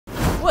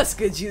What's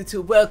good,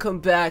 YouTube? Welcome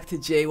back to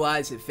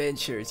JY's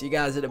Adventures. You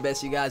guys are the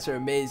best. You guys are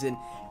amazing.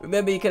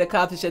 Remember, you can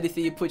accomplish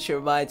anything you put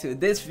your mind to. In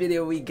this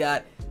video, we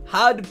got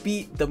how to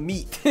beat the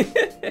meat.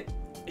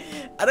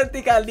 I don't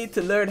think I need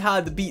to learn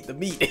how to beat the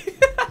meat.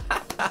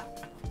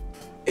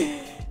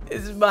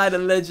 This is my The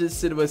Legend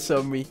Cinema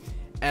summary.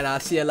 And I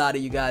see a lot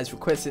of you guys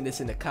requesting this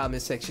in the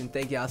comment section.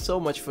 Thank y'all so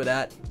much for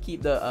that.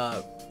 Keep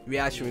the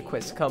reaction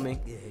requests coming.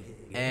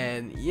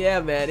 And yeah,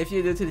 man, if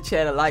you're new to the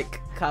channel, like,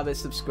 comment,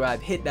 subscribe,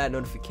 hit that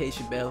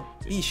notification bell.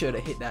 Be sure to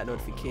hit that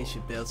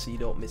notification bell so you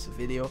don't miss a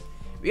video.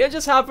 We're gonna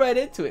just hop right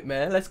into it,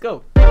 man. Let's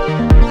go.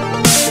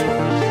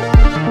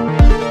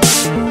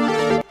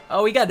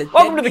 Oh, we got the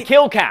Welcome to the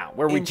Kill Count,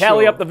 where we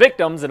tally up the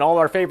victims in all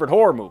our favorite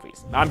horror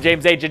movies. I'm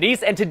James A.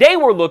 Janice, and today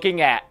we're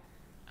looking at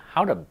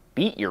how to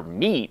beat your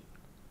meat.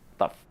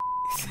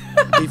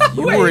 If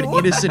you were an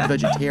innocent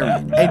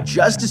vegetarian and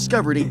just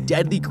discovered a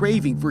deadly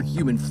craving for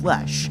human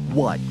flesh,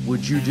 what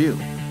would you do?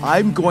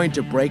 I'm going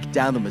to break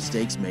down the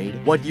mistakes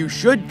made, what you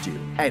should do,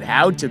 and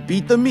how to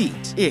beat the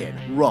meat in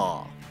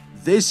Raw.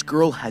 This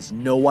girl has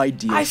no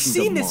idea I've she's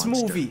seen a this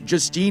monster. movie.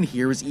 Justine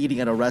here is eating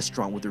at a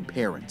restaurant with her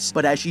parents,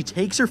 but as she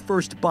takes her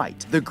first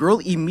bite, the girl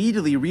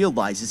immediately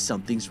realizes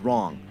something's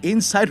wrong.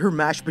 Inside her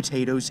mashed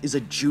potatoes is a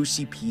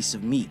juicy piece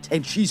of meat,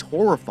 and she's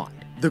horrified.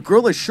 The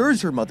girl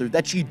assures her mother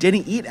that she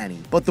didn't eat any,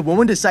 but the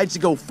woman decides to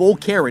go full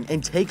Karen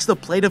and takes the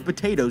plate of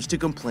potatoes to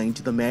complain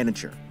to the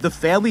manager. The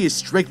family is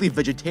strictly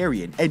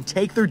vegetarian and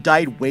take their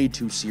diet way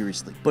too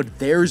seriously, but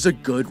there's a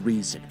good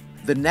reason.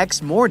 The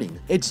next morning,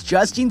 it's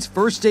Justine's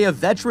first day of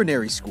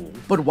veterinary school,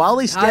 but while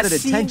they stand at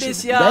attention,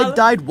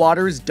 red-dyed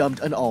water is dumped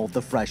on all of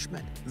the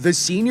freshmen. The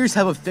seniors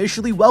have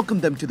officially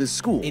welcomed them to the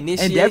school, and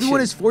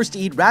everyone is forced to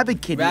eat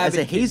rabbit kidney as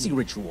a hazing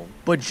ritual,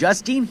 but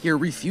Justine here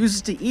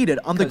refuses to eat it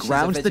on the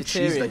grounds that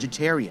she's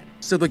vegetarian.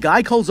 So the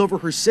guy calls over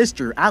her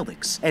sister,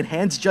 Alex, and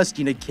hands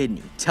Justine a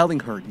kidney, telling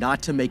her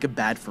not to make a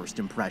bad first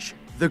impression.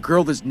 The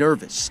girl is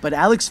nervous, but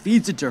Alex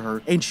feeds it to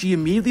her, and she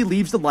immediately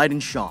leaves the line in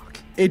shock.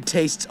 It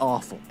tastes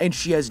awful, and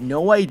she has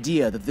no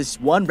idea that this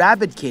one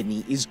rabbit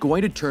kidney is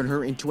going to turn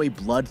her into a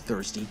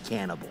bloodthirsty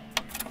cannibal.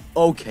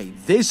 Okay,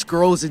 this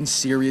girl is in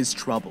serious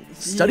trouble.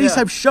 Studies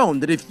have shown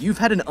that if you've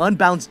had an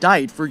unbalanced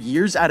diet for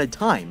years at a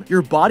time,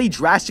 your body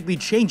drastically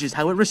changes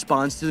how it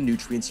responds to the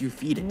nutrients you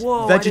feed it.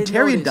 Whoa,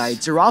 vegetarian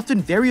diets are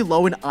often very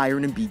low in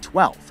iron and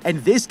B12,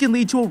 and this can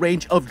lead to a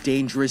range of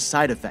dangerous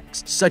side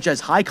effects, such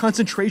as high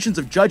concentrations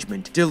of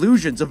judgment,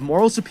 delusions of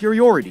moral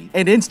superiority,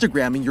 and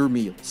Instagramming your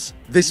meals.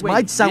 This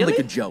might sound like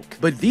a joke,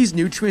 but these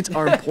nutrients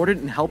are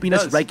important in helping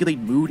us regulate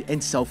mood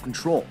and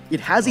self-control. It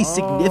has a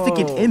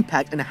significant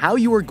impact on how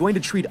you are going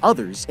to treat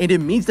others, and it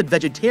means that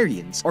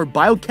vegetarians are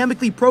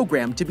biochemically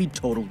programmed to be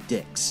total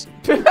dicks.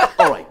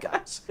 Alright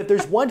guys, if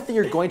there's one thing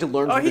you're going to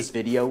learn from this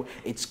video,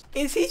 it's...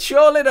 Is he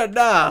trolling or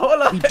not?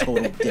 Hold on. Be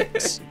total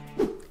dicks.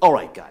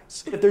 Alright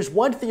guys, if there's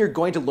one thing you're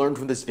going to learn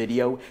from this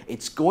video,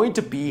 it's going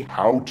to be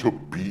how to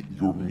beat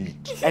your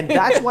meat. And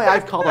that's why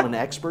I've called on an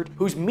expert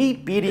whose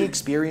meat beating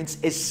experience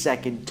is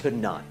second to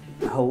none.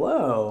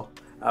 Hello.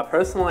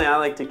 Personally, I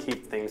like to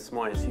keep things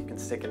moist. You can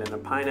stick it in a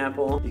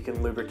pineapple, you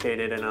can lubricate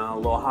it in a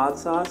little hot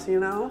sauce, you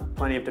know?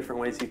 Plenty of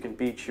different ways you can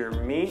beat your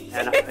meat.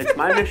 And it's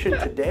my mission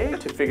today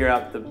to figure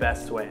out the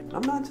best way.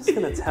 I'm not just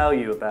gonna tell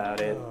you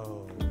about it.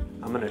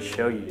 I'm gonna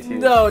show you too.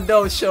 No,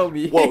 don't show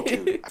me. Whoa,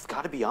 dude, I've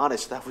got to be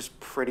honest, that was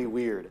pretty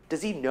weird.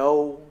 Does he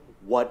know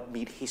what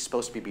meat he's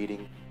supposed to be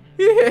beating?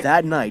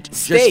 That night,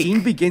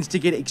 Justine begins to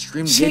get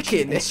extremely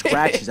itchy and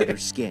scratches at her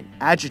skin.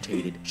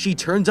 Agitated, she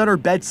turns on her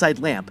bedside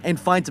lamp and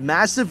finds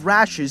massive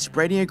rashes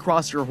spreading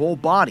across her whole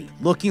body,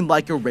 looking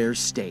like a rare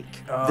steak.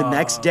 The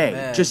next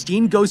day,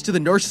 Justine goes to the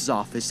nurse's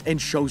office and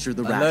shows her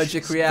the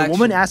rashes. The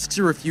woman asks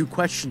her a few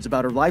questions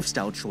about her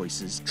lifestyle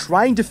choices,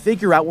 trying to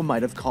figure out what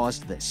might have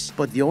caused this.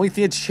 But the only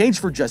thing that's changed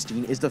for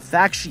Justine is the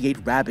fact she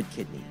ate rabbit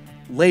kidney.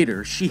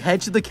 Later, she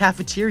heads to the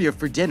cafeteria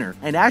for dinner,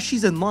 and as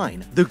she's in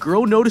line, the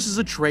girl notices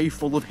a tray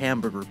full of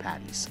hamburger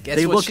patties.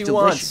 They look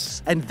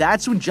delicious, and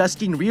that's when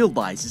Justine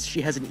realizes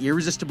she has an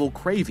irresistible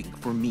craving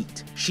for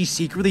meat. She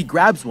secretly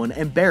grabs one,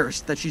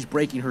 embarrassed that she's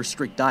breaking her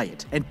strict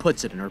diet, and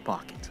puts it in her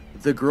pocket.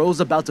 The girl is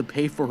about to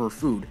pay for her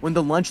food when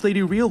the lunch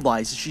lady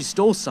realizes she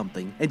stole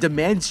something and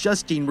demands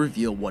Justine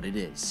reveal what it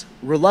is.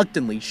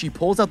 Reluctantly, she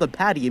pulls out the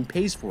patty and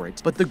pays for it,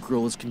 but the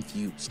girl is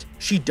confused.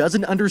 She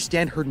doesn't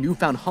understand her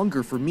newfound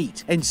hunger for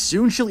meat, and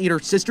soon she'll eat her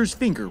sister's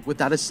finger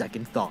without a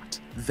second thought.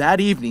 That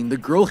evening, the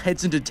girl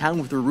heads into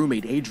town with her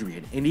roommate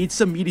Adrian and eats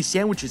some meaty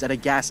sandwiches at a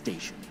gas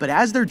station. But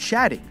as they're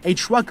chatting, a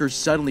trucker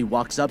suddenly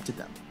walks up to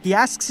them. He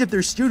asks if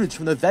they're students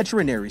from the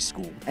veterinary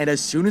school, and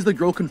as soon as the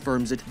girl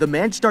confirms it, the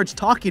man starts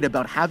talking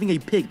about having a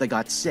pig that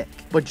got sick.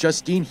 But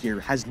Justine here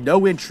has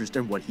no interest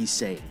in what he's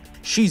saying.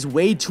 She's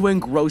way too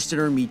engrossed in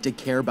her meat to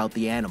care about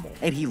the animal,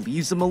 and he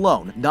leaves them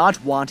alone,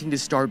 not wanting to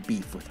start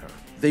beef with her.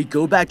 They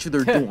go back to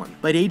their dorm,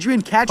 but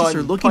Adrian catches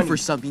her looking for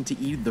something to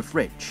eat in the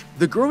fridge.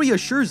 The girl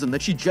reassures him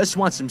that she just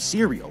wants some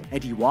cereal,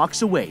 and he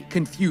walks away,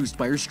 confused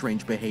by her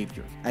strange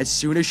behavior. As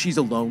soon as she's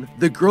alone,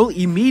 the girl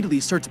immediately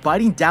starts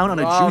biting down on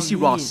a juicy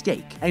raw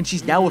steak, and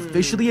she's now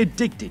officially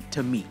addicted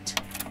to meat.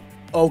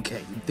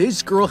 Okay,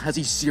 this girl has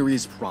a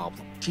serious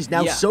problem. She's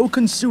now so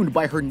consumed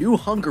by her new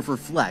hunger for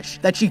flesh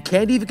that she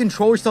can't even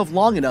control herself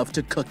long enough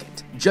to cook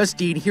it.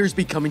 Justine here's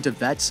becoming to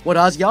vets what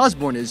Ozzy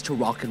Osbourne is to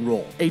rock and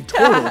roll. A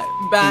total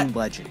f***ing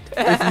legend.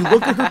 If you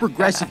look at her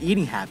progressive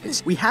eating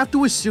habits, we have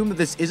to assume that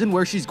this isn't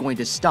where she's going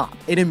to stop.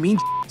 And it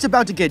means it's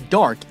about to get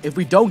dark if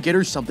we don't get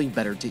her something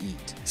better to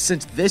eat.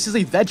 Since this is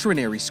a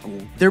veterinary school,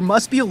 there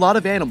must be a lot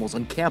of animals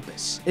on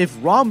campus. If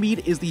raw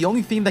meat is the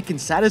only thing that can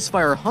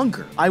satisfy our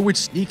hunger, I would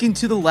sneak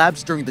into the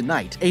labs during the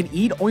night and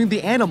eat only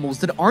the animals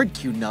that aren't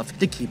cute enough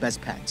to keep as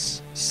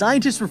pets.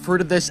 Scientists refer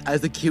to this as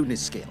the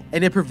cuteness scale,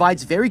 and it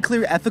provides very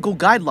clear ethical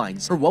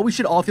guidelines for what we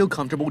should all feel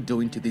comfortable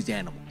doing to these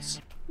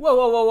animals. Whoa,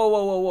 whoa, whoa, whoa,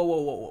 whoa, whoa,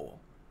 whoa, whoa, whoa.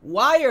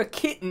 Why are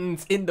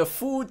kittens in the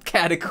food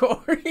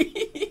category?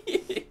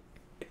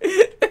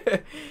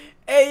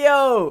 Hey,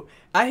 yo.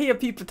 I hear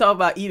people talk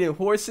about eating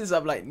horses.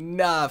 I'm like,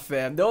 nah,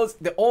 fam.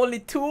 The only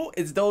two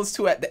is those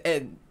two at the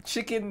end.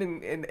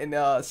 Chicken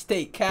and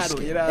steak,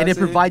 cattle, you know what And I'm it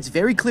saying? provides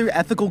very clear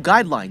ethical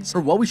guidelines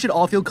for what we should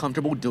all feel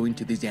comfortable doing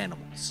to these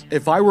animals.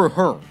 If I were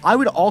her, I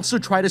would also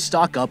try to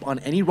stock up on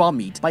any raw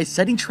meat by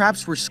setting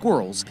traps for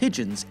squirrels,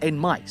 pigeons, and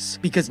mice,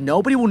 because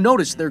nobody will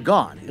notice they're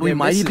gone, and we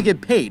might even get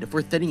paid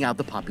for thinning out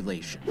the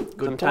population.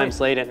 Sometimes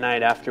late at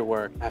night after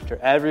work, after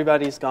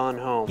everybody's gone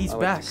home, He's I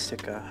like back. to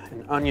stick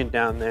an onion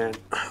down there and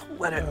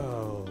let it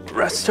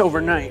rest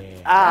overnight.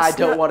 I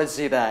don't want to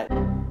see that.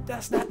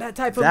 That's not that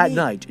type of That meat.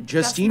 night,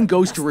 Justine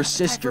goes to her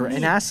sister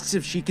and asks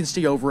if she can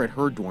stay over at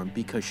her dorm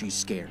because she's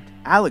scared.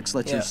 Alex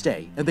lets her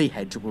stay, and they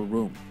head to her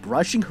room.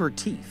 Brushing her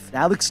teeth,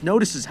 Alex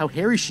notices how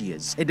hairy she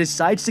is and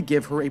decides to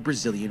give her a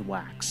Brazilian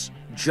wax.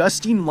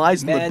 Justine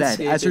lies in the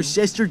bed as her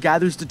sister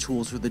gathers the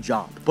tools for the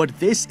job, but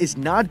this is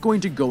not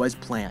going to go as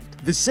planned.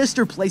 The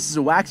sister places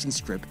a waxing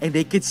strip and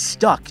it gets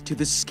stuck to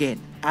the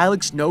skin.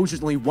 Alex knows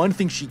there's only one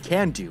thing she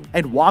can do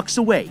and walks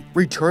away,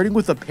 returning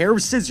with a pair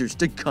of scissors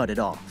to cut it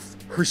off.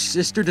 Her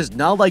sister does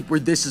not like where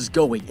this is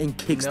going and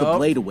kicks the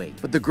blade away,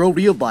 but the girl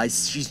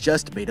realizes she's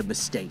just made a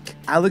mistake.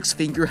 Alex's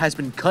finger has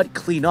been cut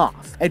clean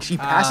off, and she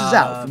passes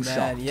out from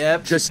shock.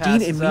 Yep,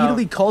 Justine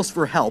immediately calls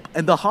for help,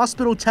 and the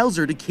hospital tells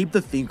her to keep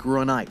the finger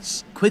on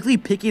ice. Quickly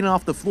picking it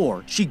off the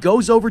floor, she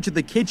goes over to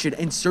the kitchen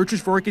and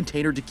searches for a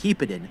container to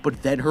keep it in,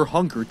 but then her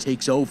hunger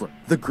takes over.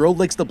 The girl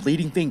licks the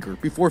bleeding finger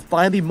before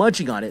finally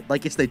munching on it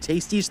like it's the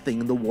tastiest thing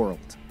in the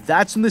world.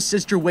 That's when the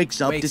sister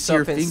wakes up to see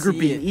her finger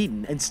being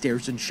eaten and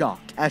stares in shock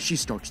as she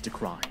starts to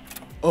cry.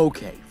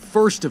 Okay,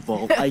 first of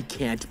all, I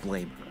can't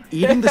blame her.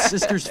 Eating the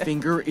sister's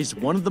finger is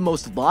one of the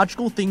most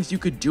logical things you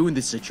could do in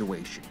this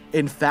situation.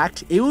 In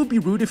fact, it would be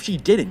rude if she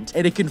didn't,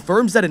 and it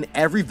confirms that in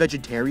every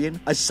vegetarian,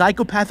 a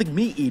psychopathic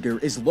meat eater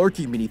is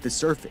lurking beneath the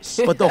surface.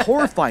 But the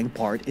horrifying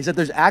part is that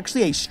there's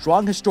actually a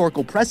strong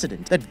historical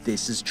precedent that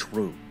this is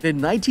true. In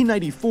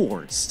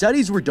 1994,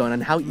 studies were done on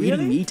how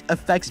eating meat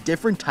affects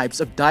different types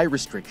of diet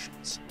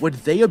restrictions. What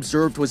they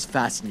observed was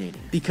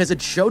fascinating, because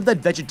it showed that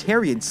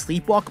vegetarians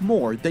sleepwalk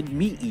more than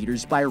meat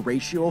eaters by a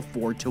ratio of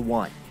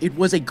 4-to-1. It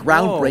was a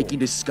groundbreaking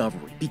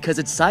discovery, because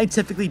it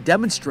scientifically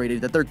demonstrated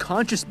that their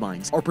conscious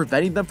minds are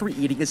preventing them from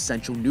eating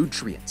essential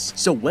nutrients.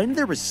 So when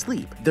they're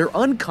asleep, their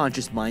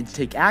unconscious minds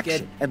take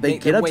action, and they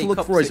get up to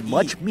look for as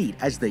much meat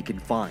as they can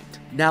find.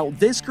 Now,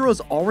 this girl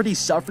is already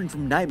suffering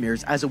from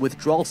nightmares as a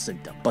withdrawal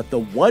symptom, but the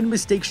one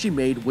mistake she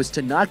made was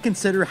to not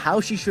consider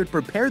how she should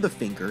prepare the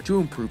finger to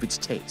improve its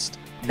taste.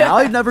 Now,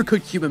 I've never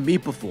cooked human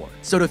meat before,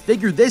 so to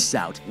figure this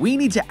out, we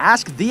need to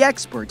ask the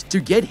expert to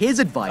get his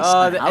advice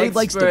on how he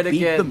likes to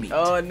beat the meat.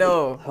 Oh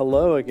no.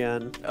 Hello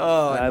again.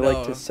 Oh I no.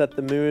 like to set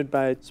the mood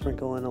by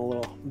sprinkling a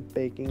little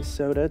baking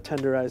soda,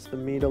 tenderize the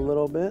meat a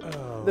little bit.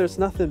 There's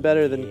nothing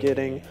better than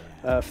getting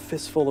a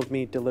fistful of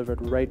meat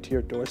delivered right to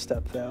your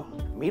doorstep, though.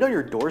 Meat on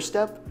your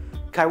doorstep?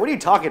 Kai, what are you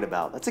talking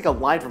about? That's like a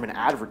line from an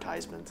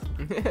advertisement.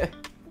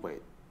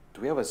 Wait,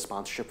 do we have a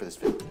sponsorship for this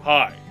video?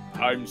 Hi,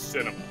 I'm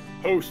Cinema,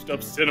 host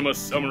of Cinema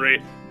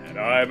Summary, and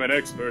I'm an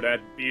expert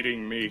at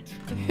beating meat.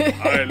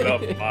 I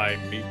love my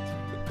meat,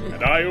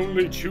 and I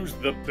only choose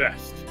the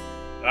best.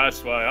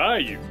 That's why I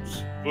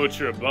use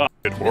Butcher Box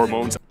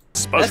hormones.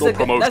 Special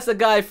promotion. That's the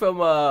guy from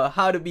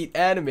How to Beat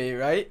Anime,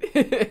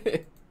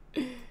 right?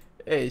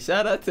 Hey,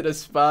 shout out to the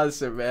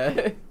sponsor,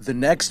 man. The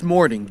next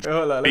morning,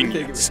 Hold on, let me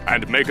take it.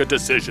 And make a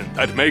decision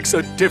that makes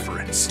a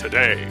difference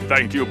today.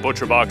 Thank you,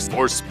 ButcherBox,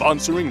 for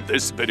sponsoring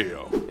this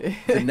video.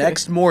 The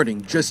next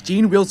morning,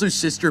 Justine wheels her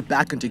sister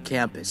back onto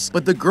campus,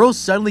 but the girl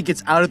suddenly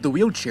gets out of the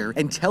wheelchair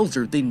and tells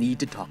her they need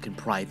to talk in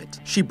private.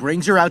 She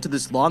brings her out to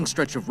this long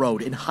stretch of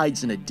road and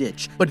hides in a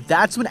ditch, but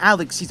that's when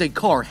Alex sees a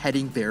car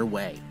heading their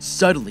way.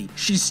 Suddenly,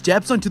 she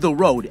steps onto the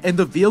road and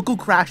the vehicle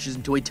crashes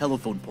into a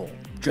telephone pole.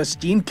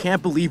 Justine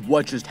can't believe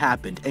what just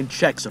happened and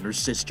checks on her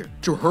sister.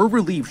 To her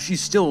relief,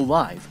 she's still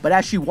alive, but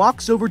as she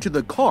walks over to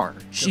the car,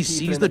 she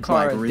sees the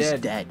driver is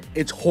dead.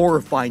 It's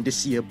horrifying to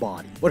see a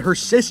body, but her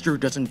sister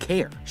doesn't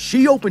care.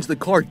 She opens the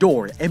car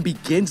door and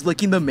begins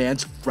licking the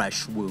man's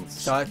fresh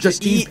wounds.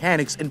 Justine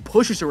panics and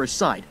pushes her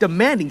aside,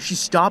 demanding she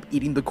stop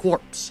eating the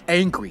corpse.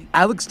 Angry,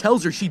 Alex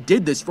tells her she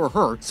did this for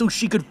her so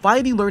she could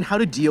finally learn how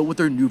to deal with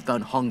her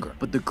newfound hunger,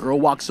 but the girl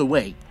walks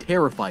away,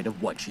 terrified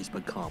of what she's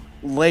become.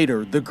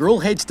 Later, the girl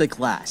heads to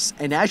class,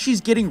 and as she's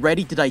getting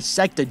ready to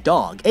dissect a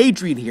dog,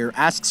 Adrian here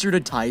asks her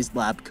to tie his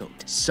lab coat.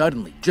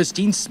 Suddenly,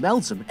 Justine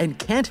smells him and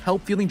can't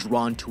help feeling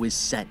drawn to his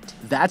scent.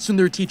 That's when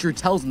their teacher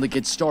tells them to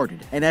get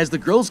started, and as the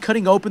girl's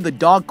cutting open the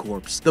dog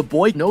corpse, the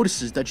boy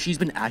notices that she's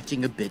been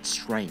acting a bit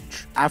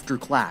strange. After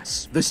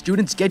class, the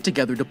students get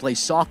together to play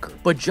soccer,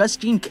 but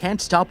Justine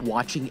can't stop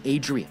watching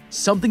Adrian.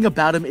 Something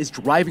about him is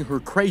driving her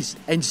crazy,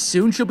 and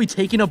soon she'll be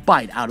taking a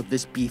bite out of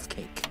this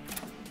beefcake.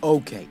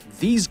 Okay,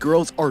 these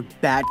girls are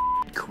bad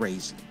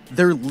crazy.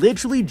 They're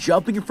literally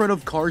jumping in front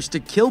of cars to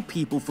kill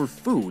people for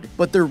food,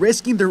 but they're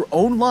risking their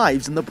own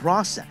lives in the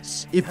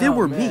process. If it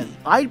were me,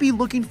 I'd be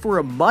looking for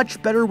a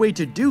much better way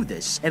to do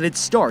this, and it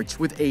starts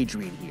with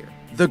Adrian here.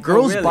 The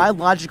girl's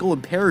biological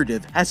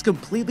imperative has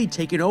completely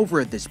taken over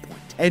at this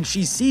point, and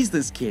she sees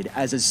this kid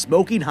as a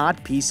smoking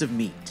hot piece of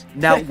meat.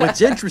 Now,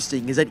 what's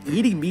interesting is that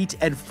eating meat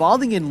and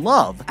falling in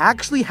love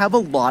actually have a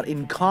lot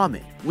in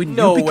common. When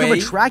you become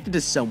attracted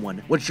to someone,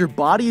 what your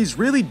body is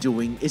really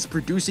doing is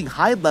producing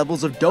high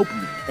levels of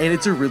dopamine, and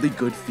it's a really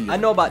good feeling. I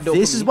know about dopamine.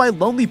 This is why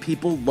lonely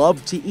people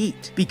love to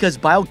eat, because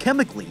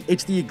biochemically,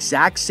 it's the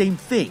exact same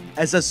thing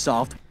as a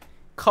soft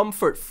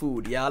comfort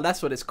food, yeah,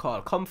 that's what it's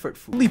called, comfort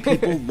food. Lonely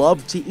people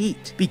love to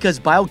eat,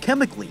 because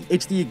biochemically,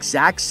 it's the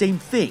exact same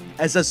thing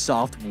as a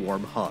soft,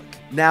 warm hug.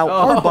 Now,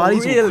 our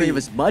bodies will crave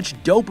as much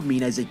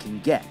dopamine as it can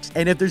get,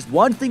 and if there's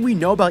one thing we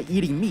know about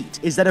eating meat,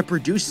 is that it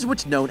produces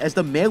what's known as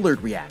the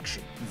Maillard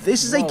reaction.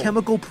 This is a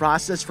chemical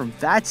process from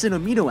fats and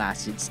amino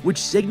acids which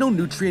signal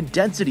nutrient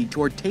density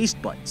to our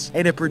taste buds,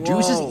 and it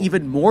produces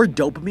even more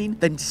dopamine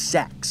than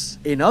sex.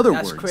 In other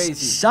words,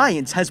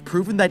 science has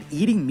proven that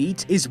eating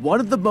meat is one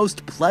of the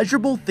most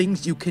pleasurable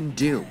things you can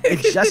do.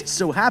 It just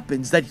so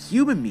happens that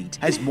human meat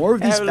has more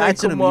of these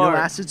fats and amino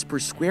acids per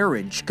square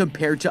inch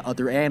compared to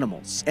other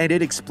animals, and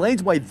it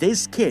explains why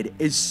this kid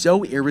is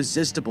so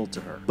irresistible to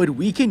her. But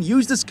we can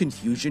use this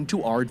confusion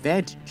to our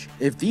advantage.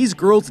 If these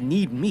girls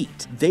need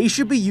meat, they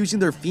should be using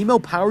their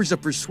female powers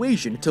of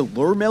persuasion to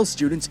lure male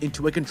students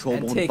into a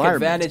controllable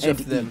environment and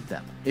eat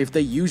them. If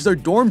they use their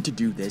dorm to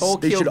do this,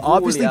 they should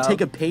obviously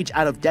take a page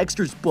out of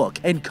Dexter's book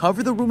and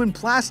cover the room in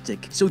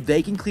plastic so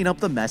they can clean up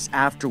the mess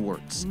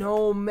afterwards.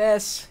 No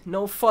mess,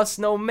 no fuss,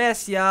 no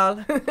mess,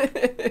 y'all.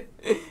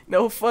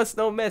 No fuss,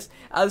 no mess.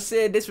 I was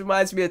saying this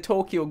reminds me of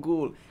Tokyo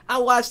Ghoul. I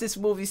watched this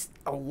movie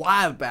a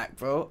while back,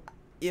 bro.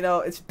 You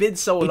know, it's been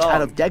so long.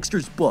 Out of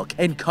Dexter's book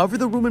and cover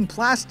the room in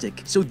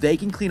plastic so they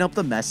can clean up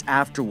the mess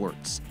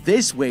afterwards.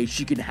 This way,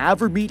 she can have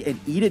her meat and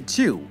eat it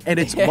too, and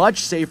it's much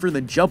safer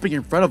than jumping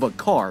in front of a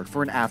car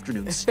for an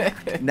afternoon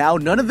snack. Now,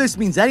 none of this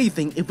means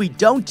anything if we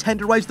don't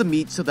tenderize the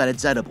meat so that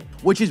it's edible,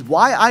 which is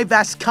why I've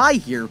asked Kai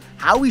here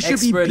how we should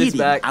be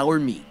beating our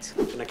meat.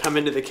 I'm gonna come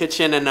into the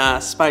kitchen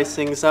and spice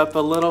things up a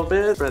little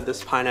bit. Spread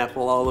this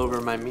pineapple all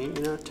over my meat,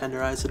 you know,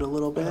 tenderize it a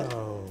little bit.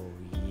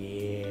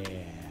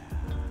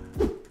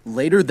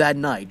 Later that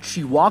night,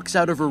 she walks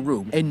out of her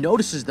room and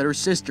notices that her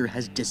sister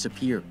has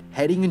disappeared.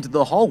 Heading into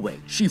the hallway,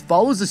 she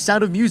follows the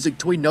sound of music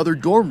to another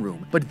dorm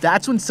room, but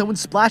that's when someone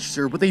splashes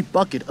her with a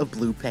bucket of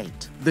blue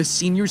paint. The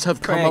seniors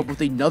have come up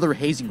with another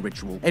hazing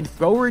ritual and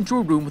throw her into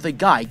a room with a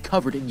guy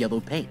covered in yellow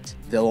paint.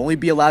 They'll only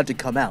be allowed to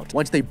come out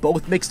once they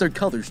both mix their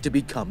colors to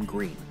become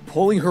green.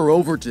 Pulling her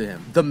over to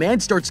him, the man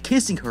starts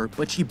kissing her,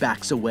 but she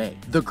backs away.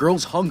 The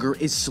girl's hunger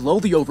is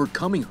slowly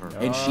overcoming her,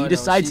 and she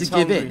decides to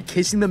give in,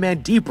 kissing the man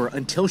deeper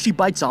until she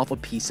bites off a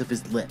piece of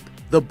his lip.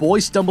 The boy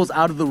stumbles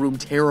out of the room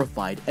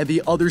terrified, and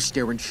the others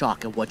stare in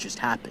shock at what just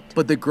happened.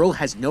 But the girl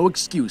has no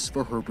excuse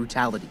for her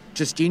brutality.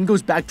 Justine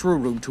goes back to her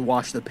room to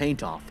wash the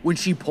paint off when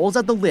she pulls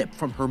out the lip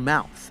from her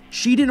mouth.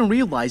 She didn't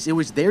realize it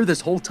was there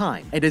this whole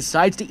time and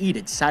decides to eat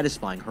it,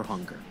 satisfying her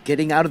hunger.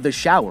 Getting out of the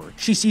shower,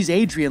 she sees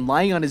Adrian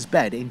lying on his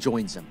bed and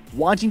joins him,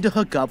 wanting to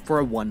hook up for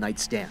a one-night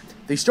stand.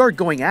 They start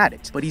going at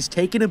it, but he's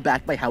taken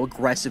aback by how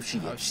aggressive she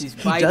is.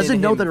 He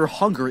doesn't know that her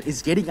hunger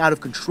is getting out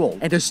of control,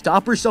 and to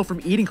stop herself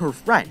from eating her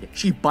friend,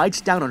 she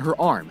bites down on her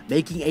arm,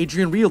 making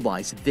Adrian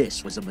realize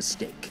this was a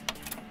mistake.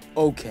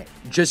 Okay,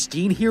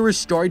 Justine here is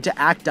starting to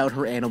act out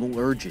her animal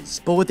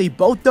urges, but what they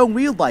both don't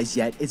realize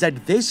yet is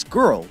that this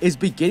girl is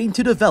beginning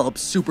to develop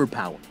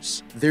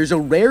superpowers. There's a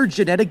rare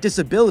genetic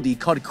disability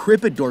called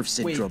Krippendorf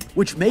syndrome,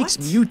 which makes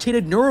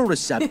mutated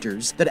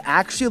neuroreceptors that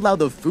actually allow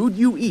the food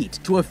you eat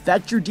to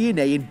affect your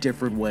DNA in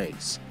different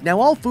ways. Now,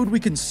 all food we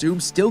consume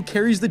still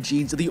carries the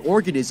genes of the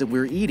organism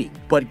we're eating,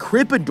 but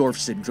Krippendorf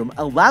syndrome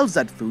allows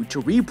that food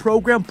to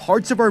reprogram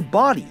parts of our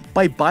body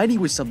by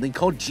binding with something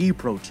called G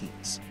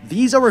proteins.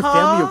 These are a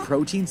family of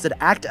proteins that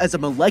act as a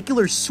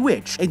molecular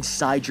switch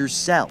inside your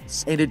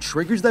cells, and it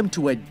triggers them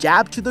to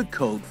adapt to the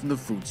code from the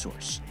food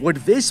source. What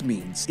this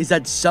means is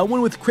that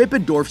someone with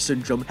Krippendorf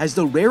syndrome has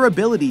the rare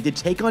ability to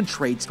take on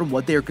traits from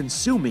what they are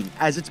consuming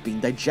as it's being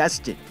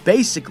digested.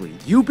 Basically,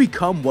 you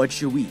become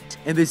what you eat,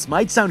 and this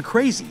might sound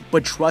crazy,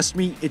 but trust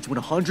me, it's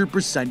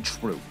 100%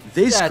 true.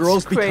 This That's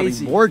girl's crazy.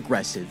 becoming more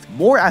aggressive,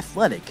 more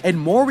athletic, and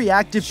more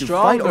reactive to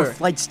fight or Stronger.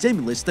 flight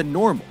stimulus than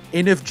normal.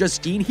 And if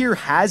Justine here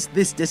has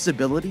this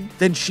disability,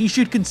 then she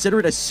should consider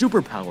it a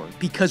superpower,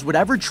 because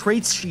whatever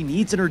traits she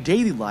needs in her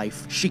daily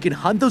life, she can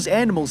hunt those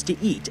animals to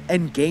eat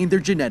and gain their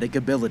genetic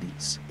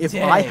abilities. If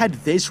I Dang. had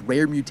this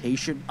rare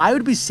mutation, I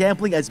would be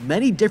sampling as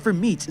many different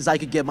meats as I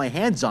could get my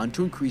hands on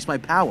to increase my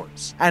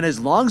powers. And as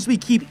long as we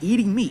keep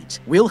eating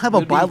meat, we'll have a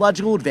We'll be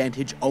biological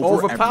advantage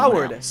over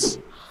overpowered. everyone else.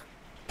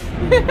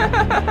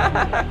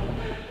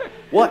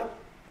 What?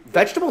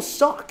 Vegetables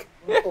suck.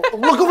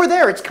 Look over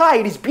there, it's Kai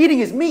and he's beating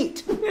his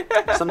meat.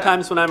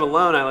 Sometimes when I'm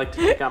alone, I like to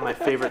pick out my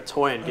favorite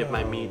toy and give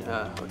my meat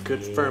a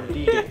good firm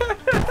beating.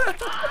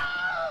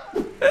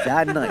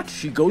 That night,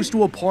 she goes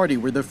to a party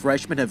where the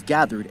freshmen have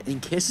gathered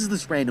and kisses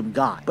this random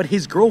guy, but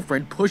his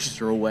girlfriend pushes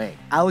her away.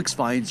 Alex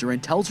finds her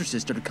and tells her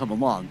sister to come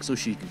along so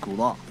she can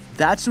cool off.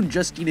 That's when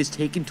Justine is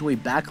taken to a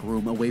back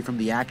room away from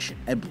the action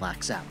and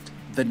blacks out.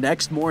 The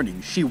next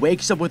morning, she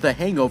wakes up with a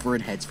hangover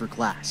and heads for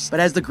class. But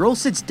as the girl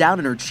sits down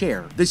in her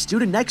chair, the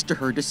student next to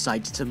her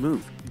decides to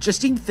move.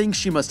 Justine thinks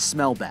she must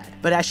smell bad,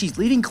 but as she's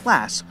leaving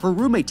class, her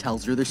roommate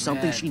tells her there's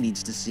something Man. she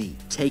needs to see.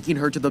 Taking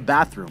her to the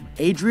bathroom,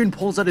 Adrian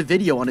pulls out a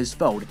video on his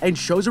phone and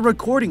shows a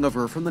recording of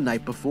her from the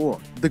night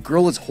before. The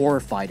girl is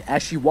horrified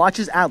as she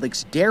watches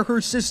Alex dare her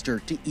sister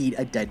to eat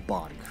a dead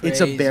body. It's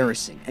Crazy.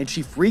 embarrassing, and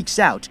she freaks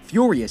out,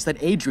 furious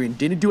that Adrian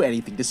didn't do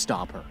anything to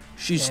stop her.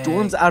 She Dang.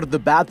 storms out of the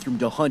bathroom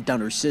to hunt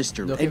down her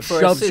sister Looking and for her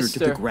shoves her to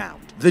sister. the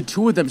ground. The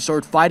two of them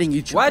start fighting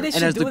each Why other, did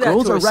and she as do the that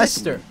girls to are her wrestling,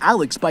 sister?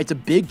 Alex bites a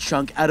big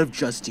chunk out of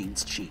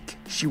Justine's cheek.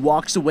 She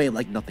walks away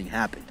like nothing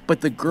happened,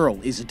 but the girl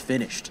isn't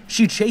finished.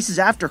 She chases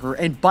after her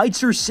and bites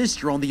her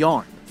sister on the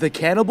arm. The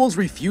cannibals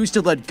refuse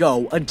to let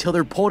go until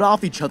they're pulled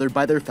off each other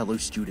by their fellow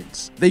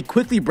students. They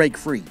quickly break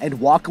free and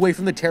walk away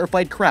from the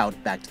terrified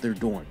crowd back to their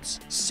dorms.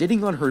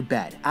 Sitting on her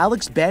bed,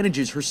 Alex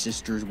bandages her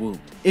sister's wound.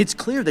 It's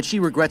clear that she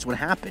regrets what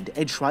happened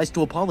and tries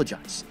to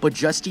apologize, but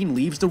Justine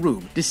leaves the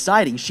room,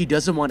 deciding she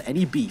doesn't want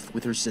any beef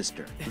with her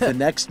sister. The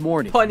next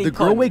morning, Punny, the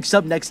girl punny. wakes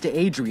up next to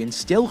Adrian,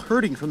 still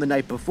hurting from the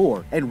night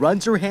before, and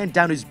runs her hand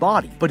down his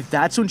body, but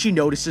that's when she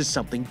notices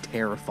something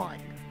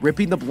terrifying.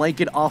 Ripping the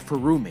blanket off her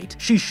roommate,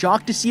 she's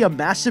shocked to see a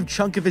massive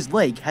chunk of his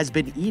leg has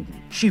been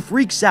eaten. She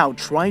freaks out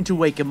trying to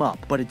wake him up,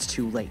 but it's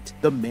too late.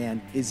 The man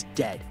is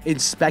dead.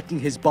 Inspecting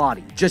his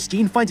body,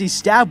 Justine finds a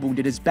stab wound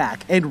in his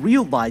back and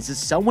realizes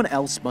someone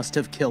else must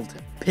have killed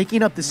him.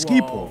 Picking up the ski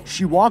pole,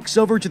 she walks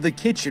over to the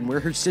kitchen where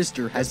her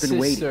sister has been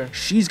waiting.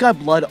 She's got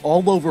blood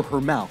all over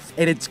her mouth,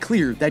 and it's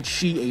clear that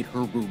she ate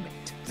her roommate.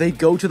 They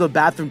go to the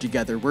bathroom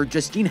together where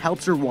Justine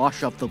helps her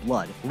wash off the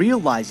blood,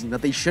 realizing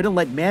that they shouldn't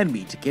let man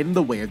meat get in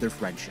the way of their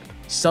friendship.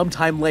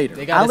 Sometime later,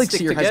 They gotta Alex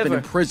stick here has been together.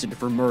 imprisoned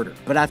for murder,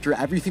 but after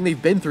everything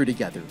they've been through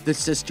together, the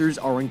sisters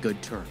are on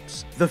good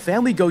terms. The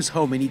family goes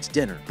home and eats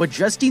dinner, but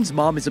Justine's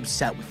mom is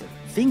upset with her.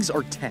 Things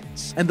are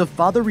tense, and the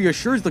father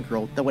reassures the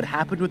girl that what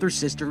happened with her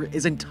sister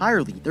is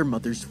entirely their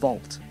mother's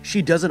fault.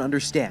 She doesn't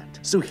understand,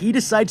 so he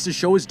decides to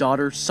show his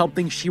daughter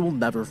something she will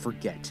never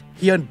forget.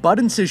 He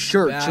unbuttons his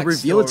shirt to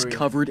reveal it's Backstory.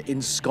 covered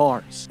in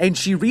scars, and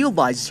she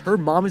realizes her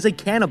mom is a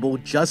cannibal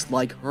just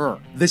like her.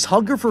 This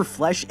hunger for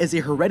flesh is a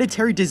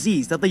hereditary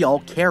disease that they all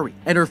carry,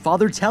 and her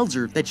father tells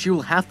her that she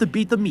will have to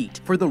beat the meat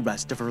for the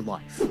rest of her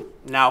life.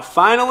 Now,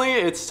 finally,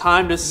 it's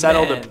time to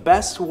settle Man. the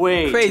best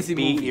way Crazy to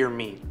beat movie. your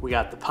meat. We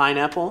got the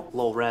pineapple,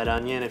 little red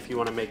onion if you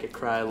want to make it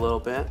cry a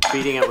little bit.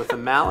 Beating it with a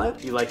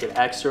mallet. You like it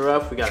extra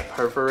rough, we got a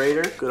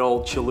perforator. Good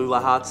old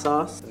Cholula hot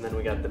sauce. And then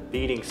we got the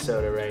beating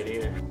soda right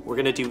here. We're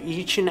going to do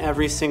each and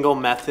every single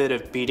method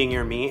of beating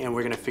your meat, and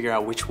we're going to figure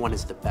out which one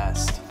is the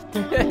best.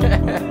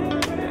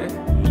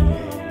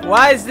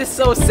 Why is this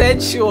so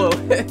sensual?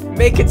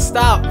 Make it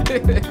stop.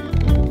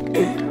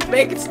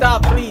 Make it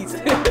stop, please.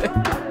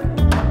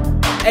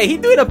 Hey, he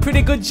doing a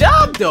pretty good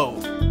job though.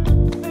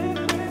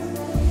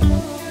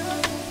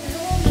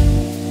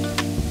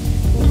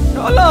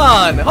 Hold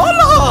on, hold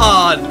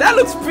on. That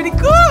looks pretty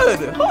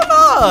good. Hold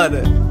on.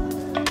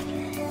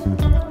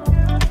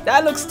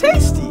 That looks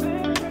tasty.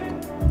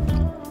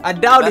 I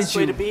doubted Best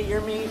way you. to beat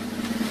your meat?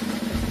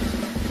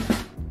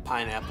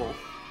 Pineapple.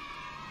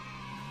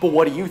 But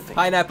what do you think?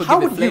 Pineapple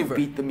How give it would you flavor.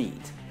 beat the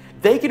meat?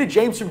 Thank you to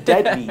James from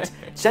Dead Meat,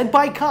 sent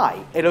by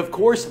Kai, and of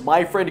course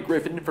my friend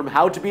Griffin from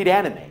How to Beat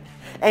Anime.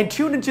 And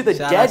tune into the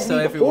Shout Dead outs to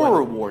Meat everyone. Horror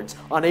Awards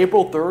on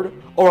April 3rd,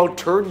 or I'll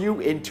turn you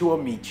into a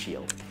meat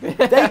shield.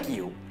 Thank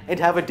you, and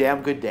have a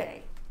damn good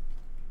day.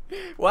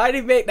 Why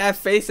did he make that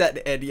face at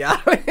the end, y'all?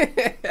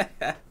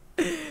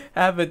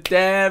 Have a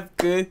damn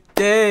good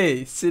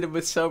day.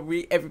 Cinema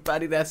Summary,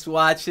 everybody that's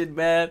watching,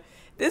 man.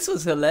 This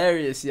was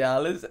hilarious,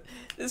 y'all.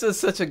 This was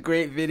such a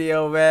great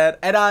video, man.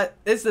 And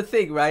it's the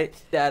thing, right?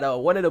 That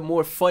one of the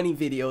more funny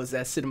videos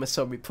that Cinema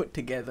Summary put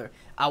together,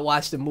 I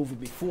watched the movie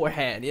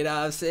beforehand, you know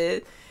what I'm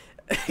saying?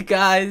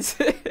 Guys,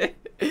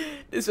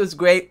 this was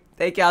great.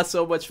 Thank y'all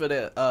so much for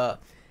the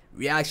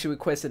reaction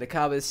requests in the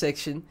comment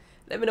section.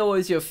 Let me know what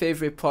was your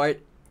favorite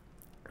part.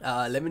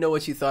 Let me know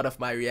what you thought of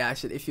my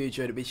reaction. If you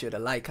enjoyed it, be sure to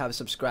like, comment,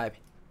 subscribe.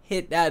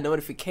 Hit that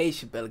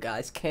notification bell,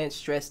 guys. Can't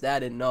stress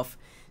that enough.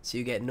 so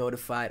you get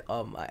notified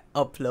of my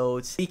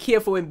uploads. Be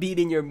careful when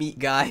beating your meat,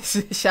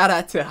 guys. Shout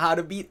out to How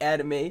to Beat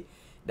Anime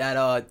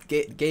that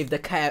gave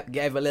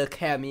a little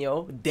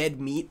cameo. Dead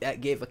Meat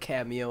that gave a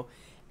cameo,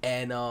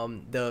 and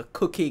the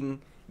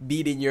cooking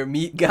beating your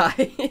meat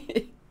guy.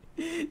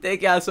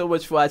 Thank y'all so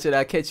much for watching.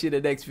 I'll catch you in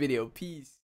the next video. Peace.